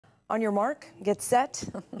On your mark, get set,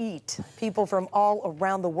 eat. People from all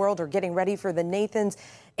around the world are getting ready for the Nathan's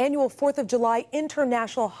annual 4th of July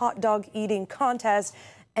International Hot Dog Eating Contest.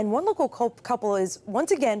 And one local couple is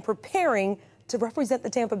once again preparing to represent the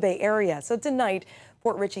Tampa Bay area. So tonight,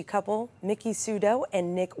 Port Richey couple Miki Sudo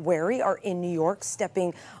and Nick are in New York,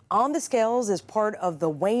 stepping on the scales as part of the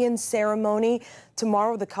weigh-in ceremony.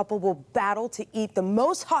 Tomorrow, the couple will battle to eat the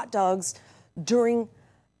most hot dogs during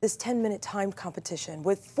this 10-minute timed competition.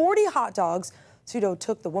 With 40 hot dogs, Sudo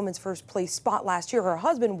took the woman's first place spot last year. Her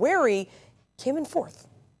husband, came in fourth.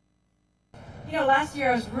 You know, last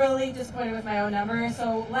year I was really disappointed with my own number,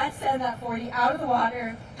 so let's send that 40 out of the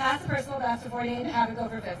water, pass the personal best to 40, and have it go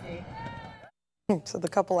for 50. So the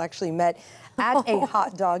couple actually met at a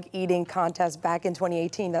hot dog eating contest back in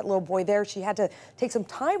 2018. That little boy there, she had to take some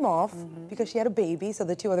time off because she had a baby. So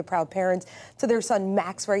the two are the proud parents to their son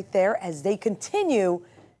Max right there as they continue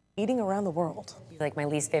eating around the world. Like my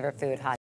least favorite food, hot